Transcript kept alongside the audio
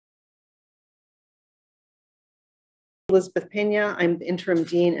Elizabeth Pena. I'm the Interim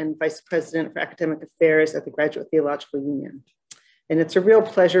Dean and Vice President for Academic Affairs at the Graduate Theological Union. And it's a real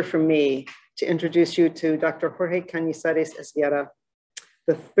pleasure for me to introduce you to Dr. Jorge Cañizares-Esguerra,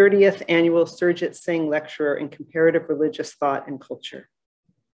 the 30th annual Surjit Singh Lecturer in Comparative Religious Thought and Culture.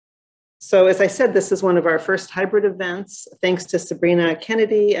 So as I said, this is one of our first hybrid events. Thanks to Sabrina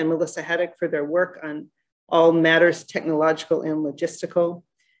Kennedy and Melissa Haddock for their work on all matters technological and logistical.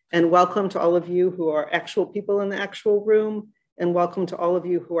 And welcome to all of you who are actual people in the actual room, and welcome to all of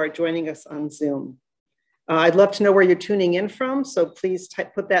you who are joining us on Zoom. I'd love to know where you're tuning in from, so please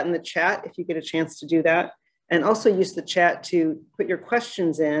put that in the chat if you get a chance to do that. And also use the chat to put your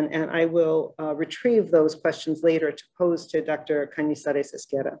questions in, and I will retrieve those questions later to pose to Dr.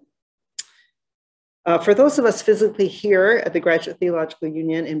 Cañizares-Esguerra. For those of us physically here at the Graduate Theological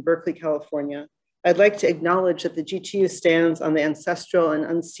Union in Berkeley, California, I'd like to acknowledge that the GTU stands on the ancestral and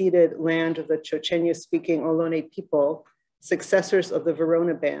unceded land of the Chochenyo-speaking Ohlone people, successors of the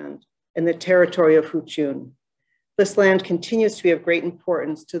Verona Band, in the territory of Huchun. This land continues to be of great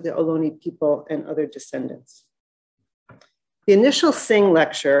importance to the Ohlone people and other descendants. The initial Singh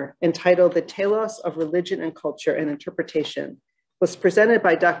lecture, entitled The Telos of Religion and Culture and Interpretation, was presented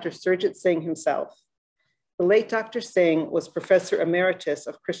by Dr. Surjit Singh himself. The late Dr. Singh was Professor Emeritus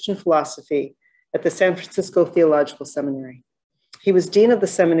of Christian Philosophy at the San Francisco Theological Seminary. He was Dean of the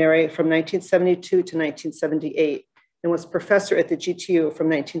seminary from 1972 to 1978 and was professor at the GTU from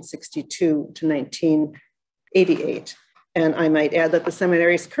 1962 to 1988. And I might add that the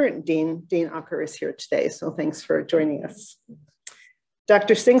seminary's current dean, Dean Acker, is here today, so thanks for joining us.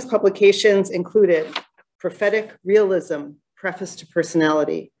 Dr. Singh's publications included Prophetic Realism, Preface to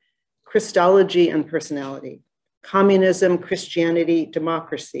Personality, Christology and Personality, Communism, Christianity,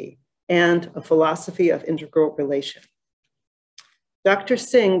 Democracy, and A Philosophy of Integral Relation. Dr.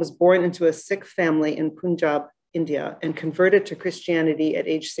 Singh was born into a Sikh family in Punjab, India, and converted to Christianity at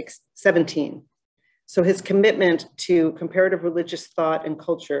age 17. So his commitment to comparative religious thought and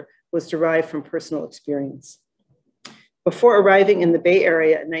culture was derived from personal experience. Before arriving in the Bay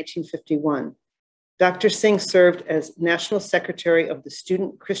Area in 1951, Dr. Singh served as National Secretary of the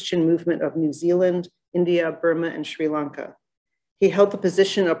Student Christian Movement of New Zealand, India, Burma, and Sri Lanka. He held the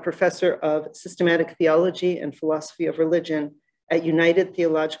position of Professor of Systematic Theology and Philosophy of Religion at United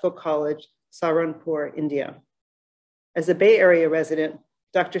Theological College, Saharanpur, India. As a Bay Area resident,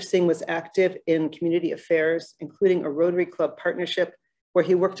 Dr. Singh was active in community affairs, including a Rotary Club partnership, where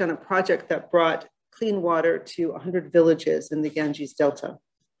he worked on a project that brought clean water to 100 villages in the Ganges Delta.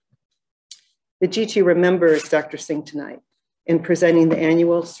 The GT remembers Dr. Singh tonight in presenting the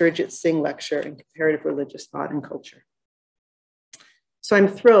annual Surjit Singh Lecture in Comparative Religious Thought and Culture. So I'm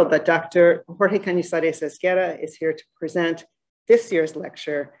thrilled that Dr. Jorge Cañizares-Esguerra is here to present this year's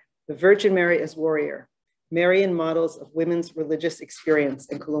lecture, The Virgin Mary as Warrior, Marian Models of Women's Religious Experience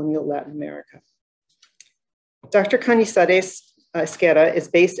in Colonial Latin America. Dr. Cañizares-Esguerra is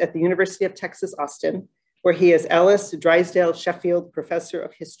based at the University of Texas, Austin, where he is Alice Drysdale Sheffield Professor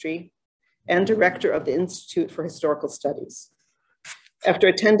of History and Director of the Institute for Historical Studies. After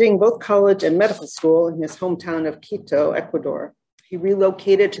attending both college and medical school in his hometown of Quito, Ecuador, he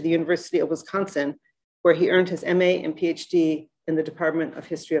relocated to the University of Wisconsin, where he earned his MA and PhD in the Department of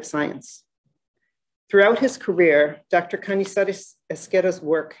History of Science. Throughout his career, Dr. Cañizares-Esguerra's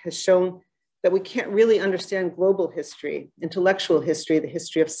work has shown that we can't really understand global history, intellectual history, the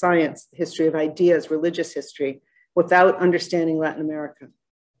history of science, the history of ideas, religious history, without understanding Latin America.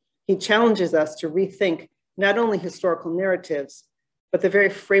 He challenges us to rethink not only historical narratives, but the very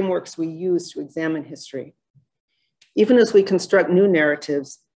frameworks we use to examine history. Even as we construct new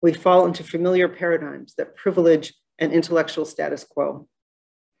narratives, we fall into familiar paradigms that privilege an intellectual status quo.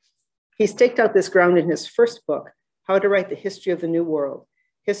 He staked out this ground in his first book, How to Write the History of the New World,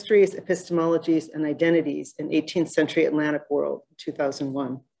 Histories, Epistemologies, and Identities in 18th Century Atlantic World,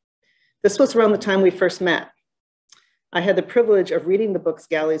 2001. This was around the time we first met. I had the privilege of reading the book's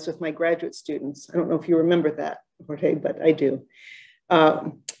galleys with my graduate students. I don't know if you remember that, Jorge, but I do.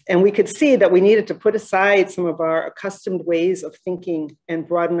 And we could see that we needed to put aside some of our accustomed ways of thinking and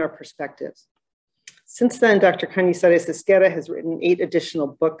broaden our perspectives. Since then, Dr. Cañizares-Esguerra has written 8 additional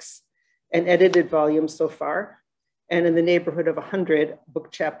books and edited volumes so far, and in the neighborhood of 100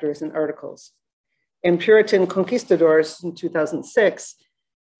 book chapters and articles. In Puritan Conquistadors in 2006,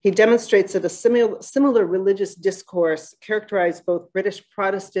 he demonstrates that a similar religious discourse characterized both British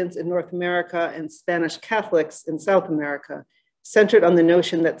Protestants in North America and Spanish Catholics in South America, centered on the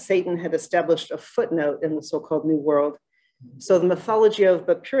notion that Satan had established a footnote in the so-called New World. So the mythology of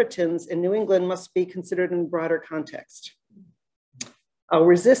the Puritans in New England must be considered in broader context. I'll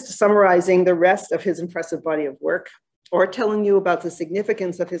resist summarizing the rest of his impressive body of work. or telling you about the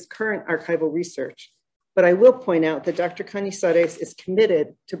significance of his current archival research, but I will point out that Dr. Cañizares is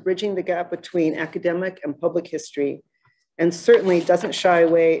committed to bridging the gap between academic and public history, and certainly doesn't shy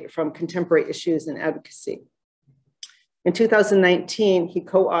away from contemporary issues and advocacy. In 2019, he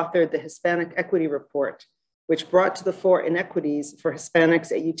co-authored the Hispanic Equity Report, which brought to the fore inequities for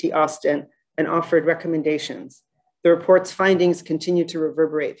Hispanics at UT Austin and offered recommendations. The report's findings continue to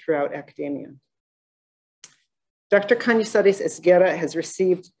reverberate throughout academia. Dr. Cañizares Esguerra has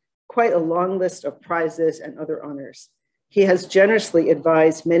received quite a long list of prizes and other honors. He has generously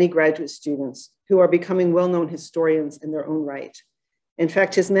advised many graduate students who are becoming well-known historians in their own right. In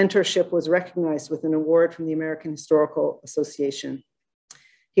fact, his mentorship was recognized with an award from the American Historical Association.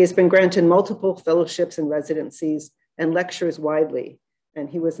 He has been granted multiple fellowships and residencies and lectures widely, and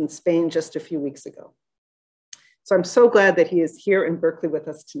he was in Spain just a few weeks ago. So I'm so glad that he is here in Berkeley with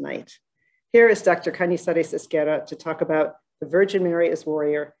us tonight. Here is Dr. Cañizares Esguerra to talk about the Virgin Mary as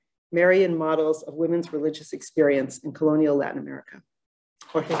Warrior, Marian Models of Women's Religious Experience in Colonial Latin America.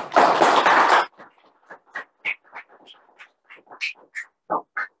 Jorge.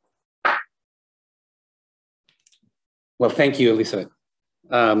 Well, thank you, Elizabeth.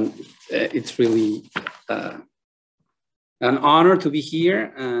 It's really an honor to be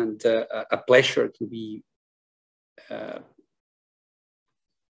here and a pleasure to be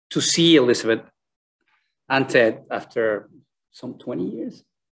to see Elizabeth and Ted after some 20 years.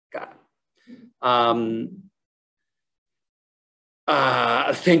 God.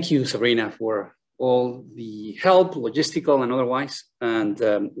 Thank you, Sabrina, for all the help, logistical and otherwise. And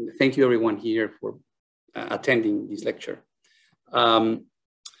thank you everyone here for attending this lecture.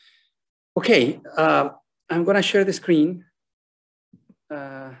 Okay, I'm gonna share the screen.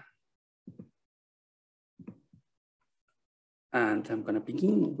 And I'm gonna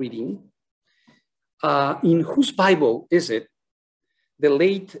begin reading. In whose Bible is it the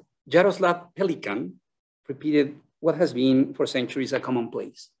late Jaroslav Pelikan repeated what has been for centuries a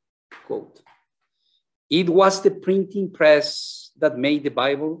commonplace, quote, "It was the printing press that made the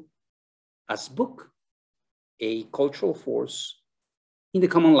Bible as book a cultural force in the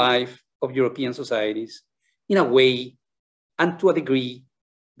common life of European societies in a way and to a degree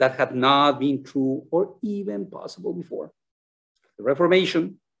that had not been true or even possible before. The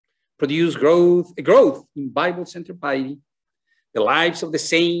Reformation produced a growth in Bible-centered piety, the lives of the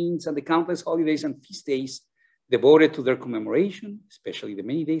saints and the countless holidays and feast days devoted to their commemoration, especially the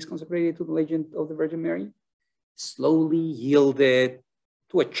many days consecrated to the legend of the Virgin Mary, slowly yielded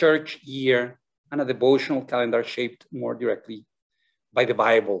to a church year and a devotional calendar shaped more directly by the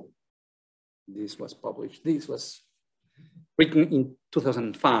Bible." This was written in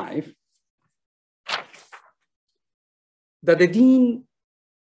 2005. That the dean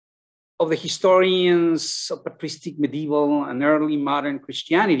of the historians of patristic, medieval, and early modern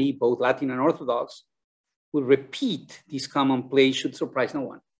Christianity, both Latin and Orthodox, will repeat this commonplace should surprise no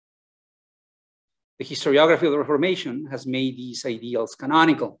one. The historiography of the Reformation has made these ideals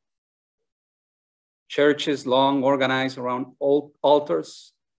canonical. Churches long organized around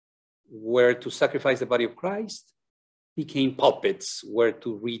altars where to sacrifice the body of Christ became pulpits where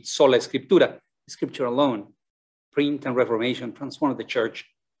to read sola scriptura, scripture alone. Print and Reformation transformed the church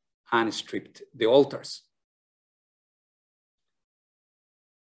and stripped the altars.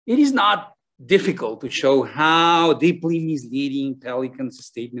 It is not difficult to show how deeply misleading Pelikan's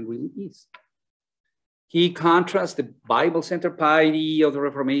statement really is. He contrasts the Bible-centered piety of the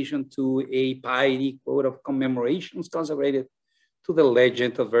Reformation to a piety, quote, of commemorations consecrated to the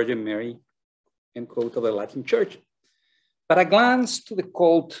legend of Virgin Mary, end quote, of the Latin Church. But a glance to the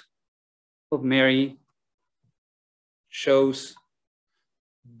cult of Mary shows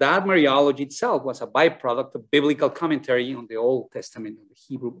that Mariology itself was a byproduct of biblical commentary on the Old Testament,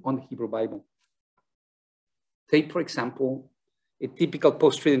 on the Hebrew Bible. Take, for example, a typical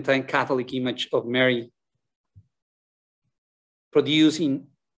post-Tridentine Catholic image of Mary produced in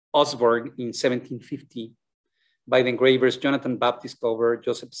Augsburg in 1750 by the engravers Jonathan Baptist Clover,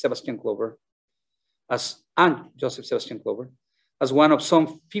 Joseph Sebastian Clover, as one of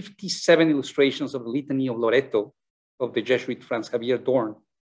some 57 illustrations of the Litany of Loreto of the Jesuit Franz Javier Dorn.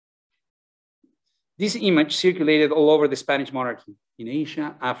 This image circulated all over the Spanish monarchy in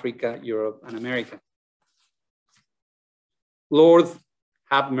Asia, Africa, Europe, and America. Lord,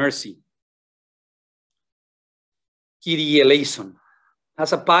 have mercy. Kyrie eleison,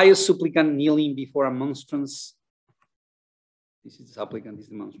 as a pious supplicant kneeling before a monstrance. This is the supplicant, this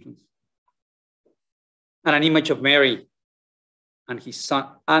is the monstrance. And an image of Mary and his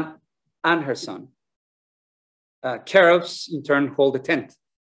son and her son. Cherubs in turn hold the tent.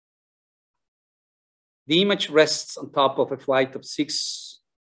 The image rests on top of a flight of 6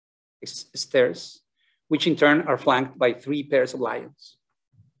 stairs, which in turn are flanked by 3 pairs of lions.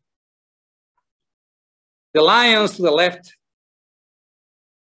 The lions to the left,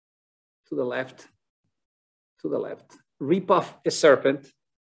 rip off a serpent,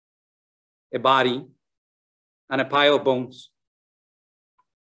 a body, and a pile of bones.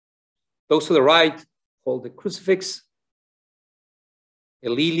 Those to the right hold a crucifix, a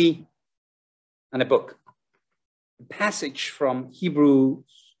lily, and a book. A passage from Hebrews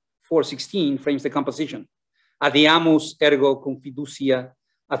 4:16 frames the composition. Adiamus ergo cum fiducia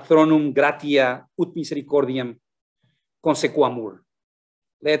ad thronum gratia ut misericordiam consequamur.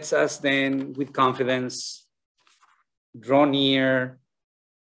 Let us then, with confidence, draw near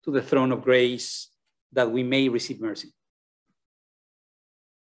to the throne of grace that we may receive mercy.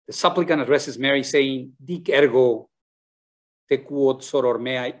 The supplicant addresses Mary saying, Dic ergo te quod soror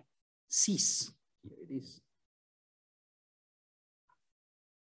meae sis. Here it is.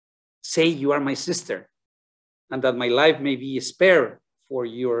 Say you are my sister, and that my life may be spared for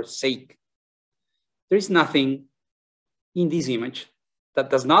your sake. There is nothing in this image that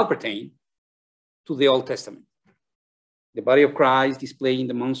does not pertain to the Old Testament. The body of Christ displayed in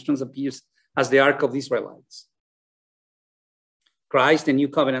the monstrance appears as the Ark of the Israelites. Christ, the new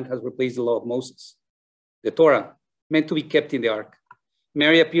covenant, has replaced the law of Moses. The Torah, meant to be kept in the ark.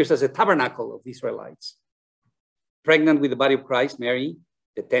 Mary appears as a tabernacle of the Israelites. Pregnant with the body of Christ, Mary,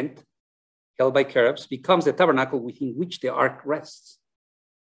 the tent, held by cherubs, becomes the tabernacle within which the ark rests.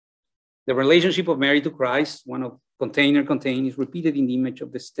 The relationship of Mary to Christ, one of container contain, is repeated in the image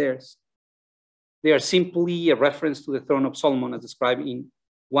of the stairs. They are simply a reference to the throne of Solomon as described in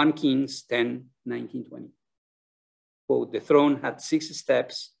 1 Kings 10, 19, 20. Quote, the throne had 6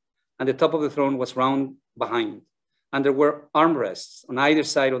 steps, and the top of the throne was round behind, and there were armrests on either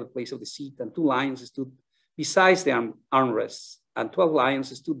side of the place of the seat, and 2 lions stood besides the armrests, and 12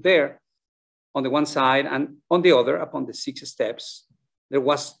 lions stood there on the one side, and on the other, upon the 6 steps. There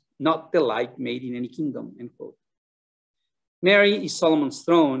was not the like made in any kingdom, end quote. Mary is Solomon's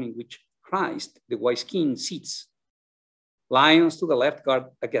throne, in which Christ, the wise king, sits. Lions to the left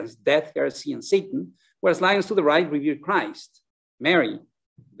guard against death, heresy, and Satan, whereas lions to the right revere Christ, Mary,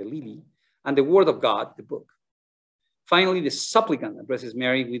 the lily, and the word of God, the book. Finally, the supplicant addresses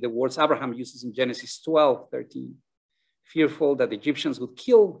Mary with the words Abraham uses in Genesis 12:13. Fearful that the Egyptians would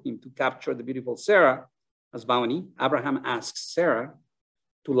kill him to capture the beautiful Sarah as bounty, Abraham asks Sarah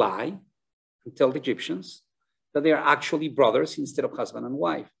to lie and tell the Egyptians that they are actually brothers instead of husband and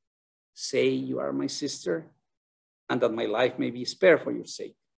wife. Say you are my sister, and that my life may be spared for your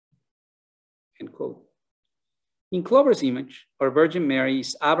sake. End quote. In Clover's image, our Virgin Mary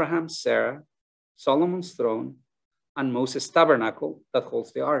is Abraham, Sarah, Solomon's throne, and Moses' tabernacle that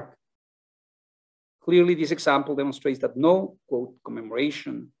holds the ark. Clearly, this example demonstrates that no, quote,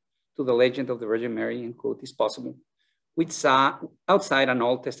 commemoration to the legend of the Virgin Mary, end quote, is possible outside an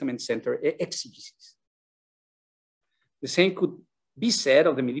Old Testament center exegesis. The same could be said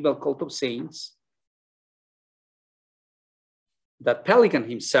of the medieval cult of saints, that Pelikan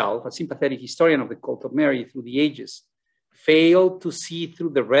himself, a sympathetic historian of the cult of Mary through the ages, failed to see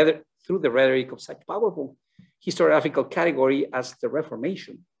through the rhetoric of such powerful historiographical category as the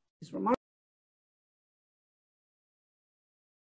Reformation. It's remarkable.